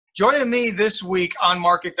Joining me this week on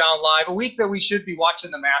Market Down Live, a week that we should be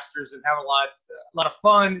watching the Masters and have a lot of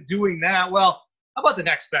fun doing that. Well, how about the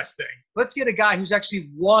next best thing? Let's get a guy who's actually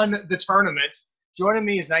won the tournament. Joining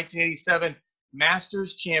me is 1987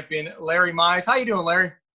 Masters Champion Larry Mize. How you doing,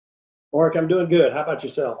 Larry? Mark, I'm doing good. How about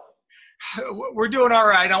yourself? We're doing all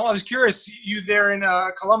right. I was curious, you there in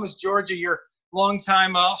Columbus, Georgia, your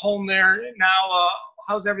longtime home there. Now,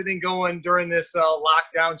 how's everything going during this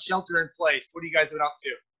lockdown, shelter in place? What are you guys been up to?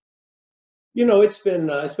 You know, it's been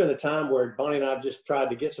a time where Bonnie and I have just tried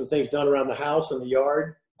to get some things done around the house and the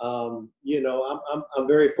yard. I'm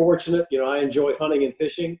very fortunate. You know, I enjoy hunting and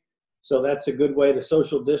fishing, so that's a good way to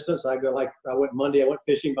social distance. I went Monday. I went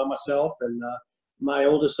fishing by myself, and my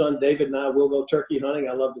oldest son David and I will go turkey hunting.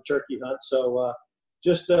 I love to turkey hunt, so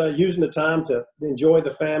just using the time to enjoy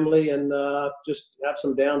the family and just have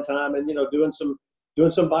some downtime, and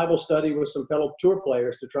doing some Bible study with some fellow tour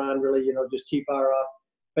players to try and really just keep our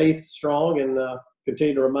faith strong and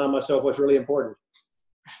continue to remind myself what's really important.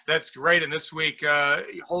 That's great. And this week,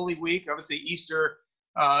 Holy Week, obviously Easter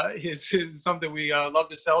is something we love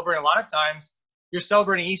to celebrate. A lot of times you're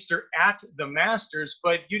celebrating Easter at the Masters,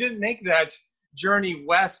 but you didn't make that journey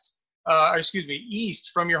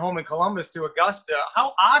east from your home in Columbus to Augusta.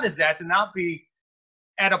 How odd is that to not be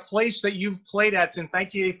at a place that you've played at since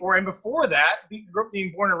 1984? And before that,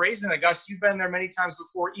 being born and raised in Augusta, you've been there many times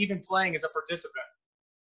before, even playing as a participant.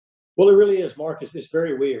 Well, it really is, Marcus. It's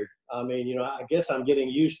very weird. I mean, I guess I'm getting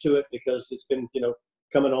used to it because it's been,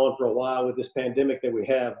 coming on for a while with this pandemic that we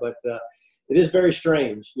have. But it is very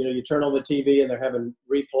strange. You turn on the TV and they're having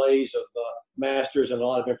replays of Masters and a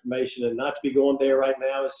lot of information, and not to be going there right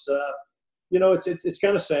now is, it's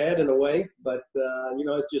kind of sad in a way. But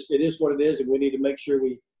it is what it is, and we need to make sure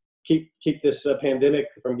we keep this pandemic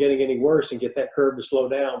from getting any worse and get that curve to slow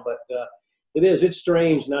down. But it's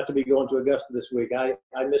strange not to be going to Augusta this week. I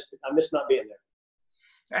miss not being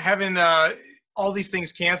there. Having all these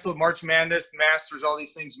things canceled, March Madness, Masters, all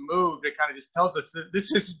these things moved, it kind of just tells us that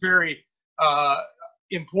this is very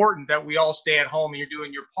important that we all stay at home and you're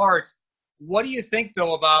doing your parts. What do you think,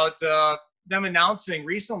 though, about them announcing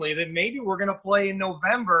recently that maybe we're going to play in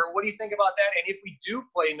November? What do you think about that? And if we do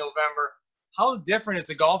play in November, how different is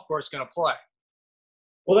the golf course going to play?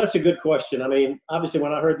 Well, that's a good question. I mean, obviously,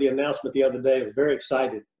 when I heard the announcement the other day, I was very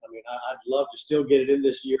excited. I mean, I'd love to still get it in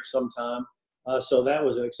this year sometime. So that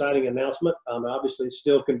was an exciting announcement. Obviously, it's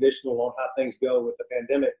still conditional on how things go with the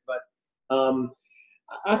pandemic. But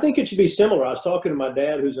I think it should be similar. I was talking to my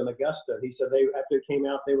dad, who's in Augusta. He said after it came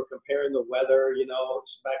out, they were comparing the weather,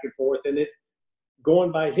 back and forth. And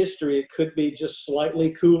going by history, it could be just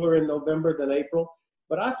slightly cooler in November than April.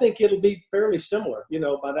 But I think it'll be fairly similar.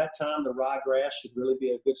 By that time, the ryegrass should really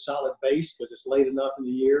be a good solid base because it's late enough in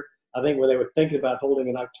the year. I think when they were thinking about holding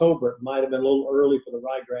in October, it might have been a little early for the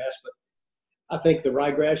ryegrass, but I think the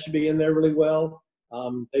ryegrass should be in there really well.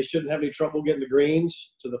 They shouldn't have any trouble getting the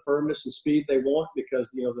greens to the firmness and speed they want because,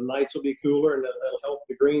 the nights will be cooler and that'll help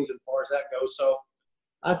the greens as far as that goes. So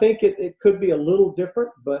I think it could be a little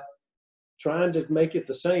different, but trying to make it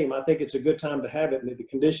the same, I think it's a good time to have it, and the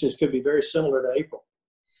conditions could be very similar to April.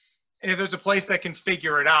 And if there's a place that can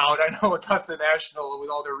figure it out, I know Augusta National, with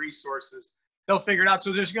all their resources, they'll figure it out.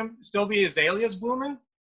 So there's going to still be azaleas blooming?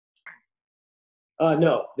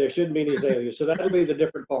 No, there shouldn't be any azaleas. So that'll be the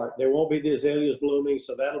different part. There won't be the azaleas blooming,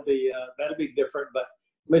 so that'll be different. But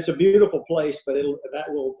I mean, it's a beautiful place, but it'll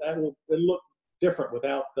look different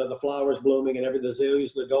without the flowers blooming and the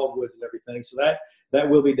azaleas and the dogwoods and everything. So that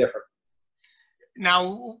will be different.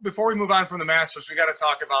 Now, before we move on from the Masters, we got to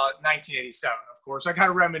talk about 1987. Of course, I got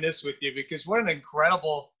to reminisce with you because what an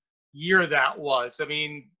incredible year that was. I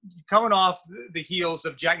mean, coming off the heels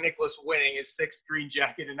of Jack Nicklaus winning his 6th green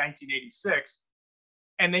jacket in 1986,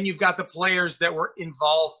 and then you've got the players that were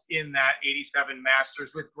involved in that 87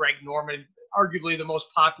 Masters with Greg Norman, arguably the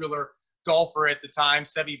most popular golfer at the time,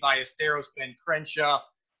 Seve Ballesteros, Ben Crenshaw,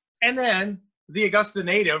 and then the Augusta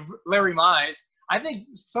native, Larry Mize. I think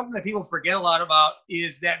something that people forget a lot about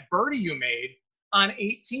is that birdie you made on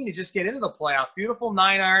 18 to just get into the playoff. Beautiful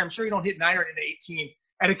 9-iron. I'm sure you don't hit 9-iron into 18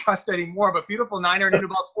 at Augusta anymore, but beautiful 9-iron into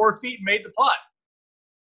about 4 feet and made the putt.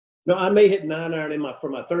 No, I may hit 9-iron for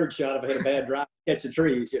my third shot if I hit a bad drive, catch the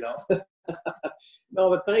trees, No,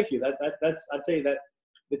 but thank you. That's I tell you that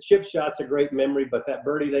the chip shot's a great memory, but that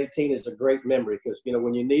birdie at 18 is a great memory because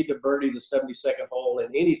when you need to birdie the 72nd hole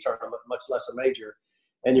in any tournament, much less a major,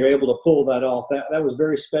 and you're able to pull that off, that was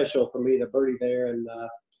very special for me to birdie there. And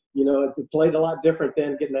it played a lot different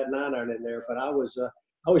than getting that 9-iron in there. But I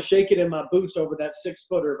was shaking in my boots over that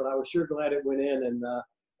 6-footer, but I was sure glad it went in. And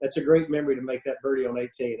that's a great memory to make that birdie on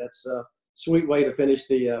 18. That's a sweet way to finish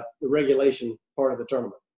the regulation part of the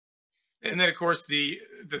tournament. And then, of course, the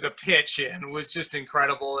pitch in was just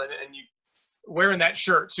incredible. And you wearing that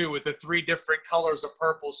shirt, too, with the 3 different colors of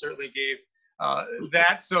purple certainly gave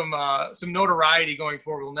that some notoriety going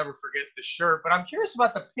forward. We'll never forget the shirt. But I'm curious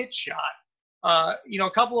about the pitch shot. A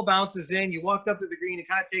couple of bounces in, you walked up to the green to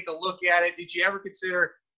kind of take a look at it. Did you ever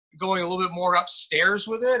consider going a little bit more upstairs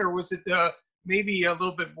with it, or was it maybe a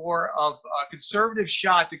little bit more of a conservative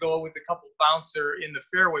shot to go with a couple bouncer in the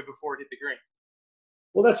fairway before it hit the green?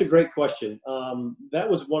 Well, that's a great question. That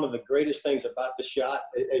was one of the greatest things about the shot.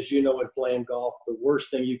 As you know, in playing golf, the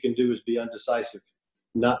worst thing you can do is be undecisive,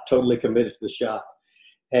 not totally committed to the shot.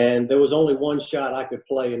 And there was only one shot I could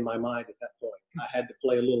play in my mind at that point. I had to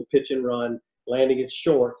play a little pitch and run, landing it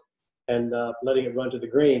short and letting it run to the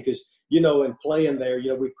green. Because, in playing there,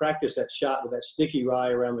 we practiced that shot with that sticky rye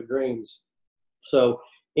around the greens. So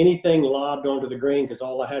anything lobbed onto the green, because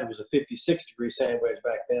all I had was a 56-degree sand wedge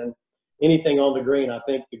back then, anything on the green, I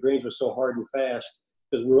think the greens were so hard and fast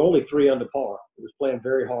because we were only 3 under par. It was playing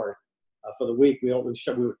very hard. For the week, we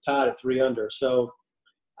were tied at 3 under. So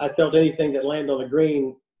I felt anything that landed on the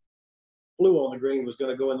green, flew on the green, was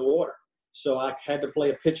going to go in the water. So I had to play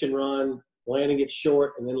a pitch and run, landing it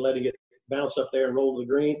short, and then letting it bounce up there and roll to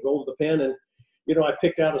the green, roll to the pin. And, I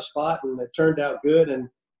picked out a spot, and it turned out good. And,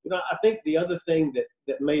 I think the other thing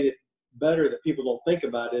that made it better that people don't think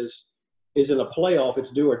about is in a playoff,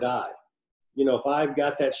 it's do or die. If I've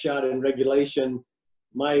got that shot in regulation,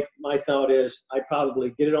 my thought is I probably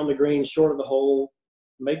get it on the green short of the hole,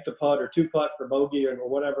 make the putt or 2-putt for bogey or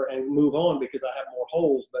whatever, and move on because I have more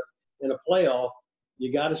holes. But in a playoff,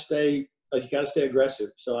 you got to stay aggressive.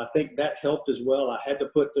 So I think that helped as well. I had to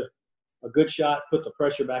put a good shot, put the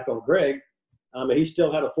pressure back on Greg. He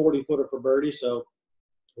still had a 40-footer for birdie. So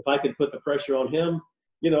if I could put the pressure on him,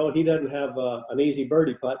 he doesn't have an easy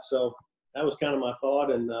birdie putt. So that was kind of my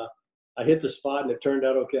thought. And I hit the spot, and it turned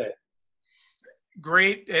out okay.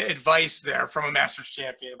 Great advice there from a Masters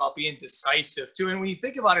champion about being decisive, too. And when you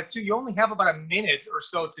think about it, too, you only have about a minute or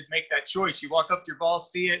so to make that choice. You walk up to your ball,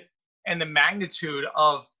 see it, and the magnitude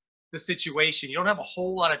of the situation. You don't have a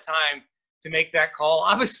whole lot of time to make that call.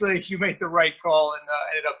 Obviously, you made the right call and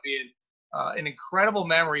ended up being an incredible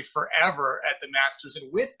memory forever at the Masters.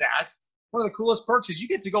 And with that, one of the coolest perks is you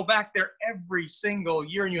get to go back there every single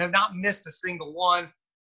year, and you have not missed a single one.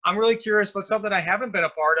 I'm really curious, but something I haven't been a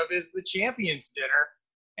part of is the Champions Dinner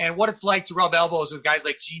and what it's like to rub elbows with guys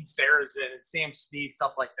like Gene Sarazen and Sam Snead,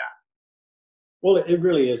 stuff like that. Well, it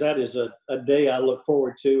really is. That is a day I look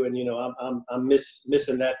forward to, and I'm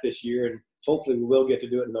missing that this year, and hopefully we will get to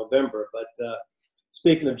do it in November. But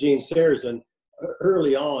speaking of Gene Sarazen,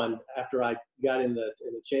 early on after I got in the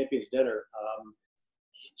Champions Dinner,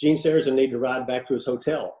 Gene Sarazen needed to ride back to his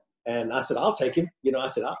hotel. And I said, I'll take him. I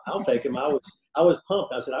said, I'll take him. I was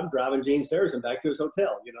pumped. I said, I'm driving Gene Sarazen back to his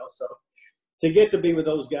hotel, So to get to be with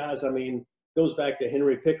those guys, goes back to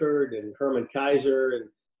Henry Pickard and Herman Kaiser and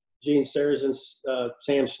Gene Sarazen,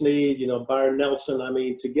 Sam Snead, Byron Nelson.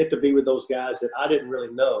 To get to be with those guys that I didn't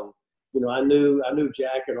really know. I knew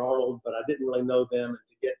Jack and Arnold, but I didn't really know them. And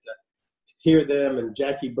to get to hear them and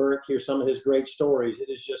Jackie Burke, hear some of his great stories,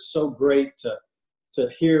 it is just so great to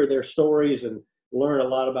hear their stories and learn a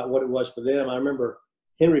lot about what it was for them. I remember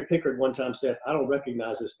Henry Pickard one time said, I don't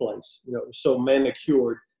recognize this place. It was so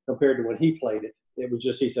manicured compared to when he played it. It was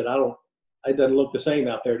just, he said, it doesn't look the same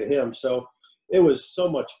out there to him. So it was so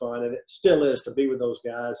much fun, and it still is to be with those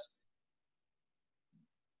guys.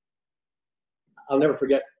 I'll never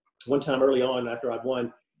forget one time early on after I'd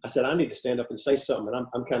won, I said, I need to stand up and say something. And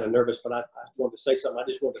I'm kind of nervous, but I wanted to say something. I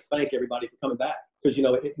just wanted to thank everybody for coming back because,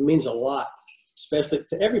 it means a lot, especially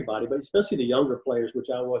to everybody, but especially the younger players, which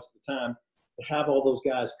I was at the time, to have all those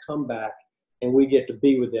guys come back and we get to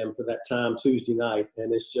be with them for that time Tuesday night.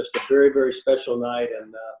 And it's just a very, very special night.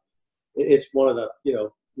 And it's one of the,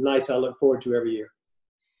 nights I look forward to every year.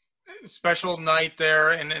 Special night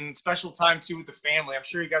there and special time, too, with the family. I'm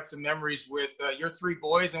sure you got some memories with your 3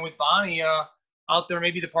 boys and with Bonnie out there,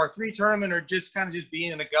 maybe the par 3 tournament or just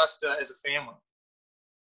being in Augusta as a family.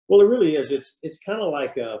 Well, it really is. It's kind of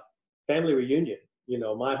like a family reunion.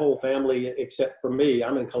 My whole family, except for me,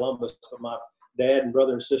 I'm in Columbus, but my dad and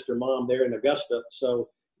brother and sister, mom, they're in Augusta. So,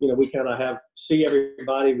 we kind of see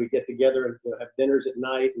everybody. We get together and have dinners at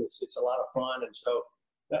night, and it's a lot of fun. And so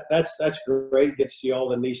that's great. Get to see all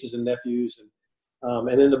the nieces and nephews, and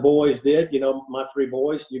then the boys did. My 3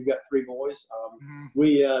 boys. You've got 3 boys.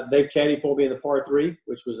 They've caddied for me in the par 3,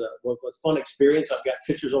 which was a fun experience. I've got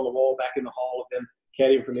pictures on the wall back in the hall of them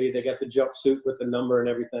caddying for me. They got the jumpsuit with the number and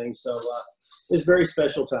everything. So it's a very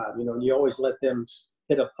special time. And you always let them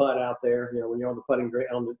hit a putt out there. When you're on the putting green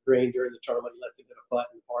on the green during the tournament, you let them hit a putt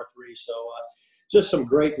in par 3. So just some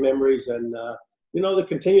great memories, and they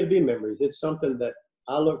continue to be memories. It's something that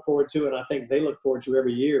I look forward to, and I think they look forward to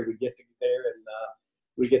every year. We get to get there, and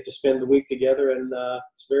we get to spend the week together, and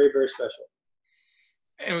it's very, very special.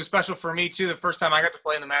 It was special for me too. The first time I got to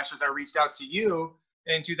play in the Masters, I reached out to you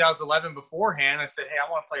in 2011 beforehand. I said, "Hey,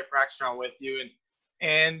 I want to play a practice round with you,"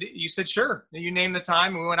 and you said, "Sure." You named the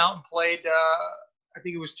time. We went out and played. I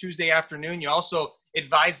think it was Tuesday afternoon. You also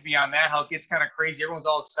advised me on that, how it gets kind of crazy. Everyone's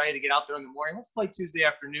all excited to get out there in the morning. Let's play Tuesday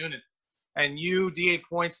afternoon. And you, D.A.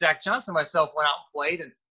 Points, Zach Johnson, myself went out and played.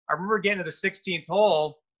 And I remember getting to the 16th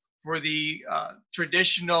hole for the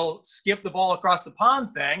traditional skip the ball across the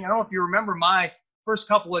pond thing. I don't know if you remember, my first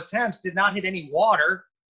couple attempts did not hit any water.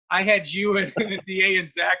 I had you and D.A. and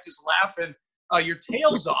Zach just laughing your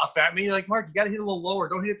tails off at me. Like, Mark, you got to hit a little lower.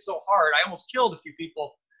 Don't hit it so hard. I almost killed a few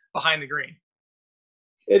people behind the green.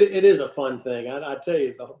 It is a fun thing. I tell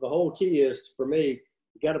you, the whole key is, for me,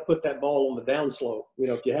 you got to put that ball on the downslope.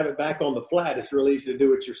 If you have it back on the flat, it's real easy to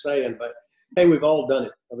do what you're saying. But, hey, we've all done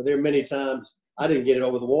it. I mean, there are many times I didn't get it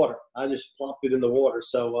over the water. I just plopped it in the water.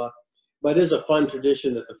 So, but it is a fun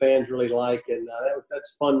tradition that the fans really like. And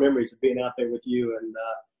that's fun memories of being out there with you. And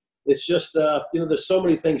it's just, there's so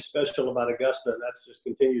many things special about Augusta, and that just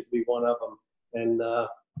continues to be one of them. And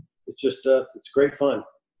it's just, it's great fun.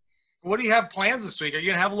 What do you have plans this week? Are you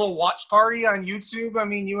going to have a little watch party on YouTube? I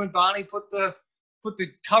mean, you and Bonnie put the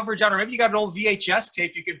coverage on, or maybe you got an old VHS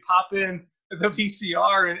tape you can pop in the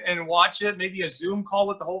VCR and watch it. Maybe a Zoom call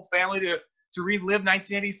with the whole family to relive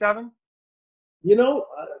 1987.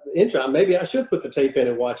 Maybe I should put the tape in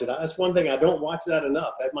and watch it. That's one thing, I don't watch that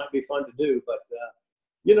enough. That might be fun to do, but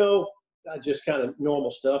just kind of normal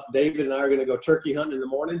stuff. David and I are going to go turkey hunting in the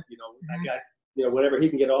morning. I got, whenever he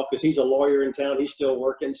can get off, because he's a lawyer in town. He's still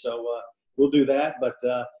working, so we'll do that. But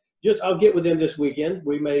I'll get with him this weekend.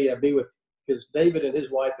 We may be with, because David and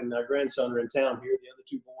his wife and our grandson are in town here. The other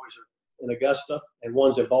two boys are in Augusta, and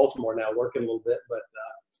one's in Baltimore now working a little bit. But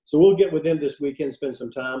so we'll get with them this weekend, spend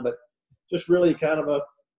some time. But just really kind of a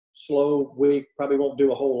slow week. Probably won't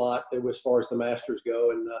do a whole lot as far as the Masters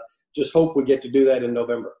go, and just hope we get to do that in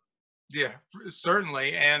November. Yeah,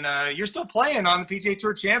 certainly. And you're still playing on the PGA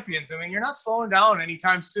Tour Champions. I mean, you're not slowing down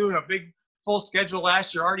anytime soon. A big full schedule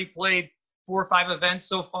last year. Already played 4 or 5 events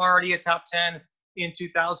so far. Already a top 10 in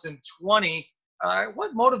 2020.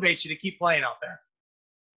 What motivates you to keep playing out there?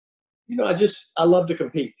 I love to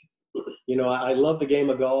compete. I love the game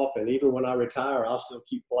of golf, and even when I retire, I'll still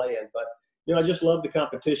keep playing. But, I just love the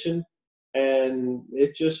competition, and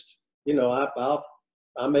it just,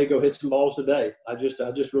 I may go hit some balls today. I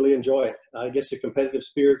just really enjoy it. I guess the competitive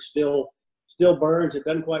spirit still burns. It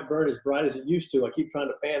doesn't quite burn as bright as it used to. I keep trying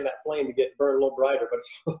to fan that flame to get it burn a little brighter, but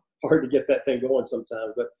it's hard to get that thing going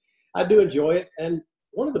sometimes. But I do enjoy it. And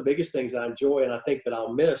one of the biggest things I enjoy, and I think that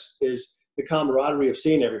I'll miss, is the camaraderie of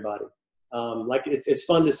seeing everybody. It's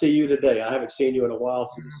fun to see you today. I haven't seen you in a while,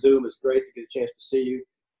 so the Zoom is great to get a chance to see you.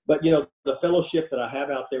 But, the fellowship that I have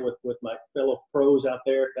out there with my fellow pros out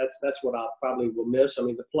there, that's what I probably will miss. I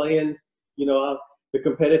mean, the playing, the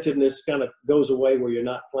competitiveness kind of goes away where you're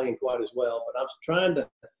not playing quite as well. But I'm trying to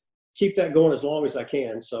keep that going as long as I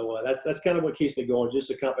can. So that's kind of what keeps me going, just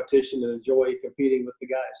the competition and enjoy competing with the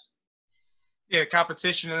guys. Yeah,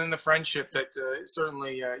 competition and then the friendship that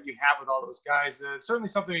certainly you have with all those guys. Certainly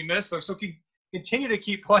something we miss. So continue to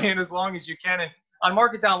keep playing as long as you can. And on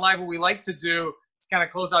Market Down Live, what we like to do to kind of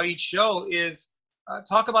close out each show is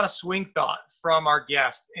talk about a swing thought from our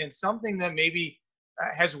guest and something that maybe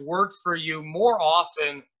has worked for you more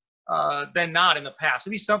often than not in the past.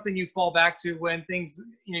 Maybe something you fall back to when things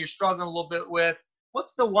you're struggling a little bit with.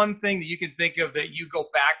 What's the one thing that you can think of that you go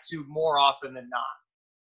back to more often than not?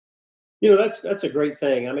 That's a great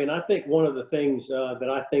thing. I mean, I think one of the things that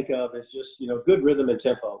I think of is just, good rhythm and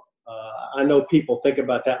tempo. I know people think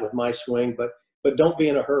about that with my swing, but don't be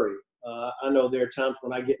in a hurry. I know there are times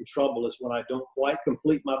when I get in trouble is when I don't quite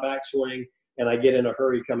complete my backswing and I get in a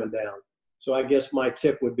hurry coming down. So I guess my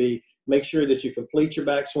tip would be make sure that you complete your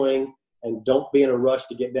backswing and don't be in a rush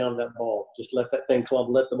to get down to that ball. Just let that thing clump,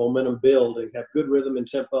 let the momentum build, and have good rhythm and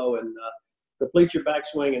tempo, and complete your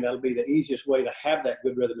backswing, and that'll be the easiest way to have that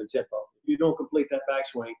good rhythm and tempo. If you don't complete that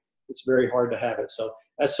backswing, it's very hard to have it. So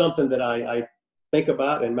that's something that I think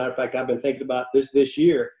about. And matter of fact, I've been thinking about this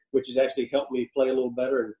year, which has actually helped me play a little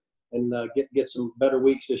better and get some better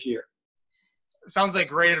weeks this year. Sounds like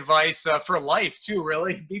great advice for life too,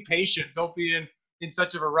 really. Be patient. Don't be in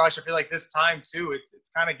such of a rush. I feel like this time too,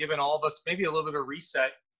 it's kind of given all of us maybe a little bit of a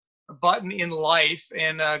reset button in life,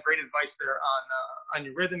 and great advice there on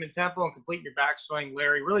your rhythm and tempo and completing your backswing,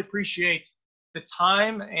 Larry. Really appreciate the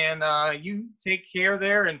time, and you take care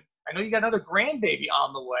there. And I know you got another grandbaby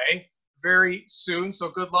on the way. very soon. So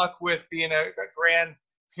good luck with being a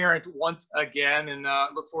grandparent once again, and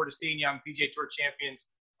look forward to seeing you on PGA Tour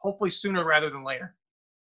Champions, hopefully sooner rather than later.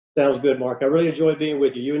 Sounds good, Mark. I really enjoyed being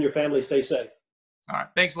with you. You and your family stay safe. All right.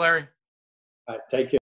 Thanks, Larry. All right. Take care.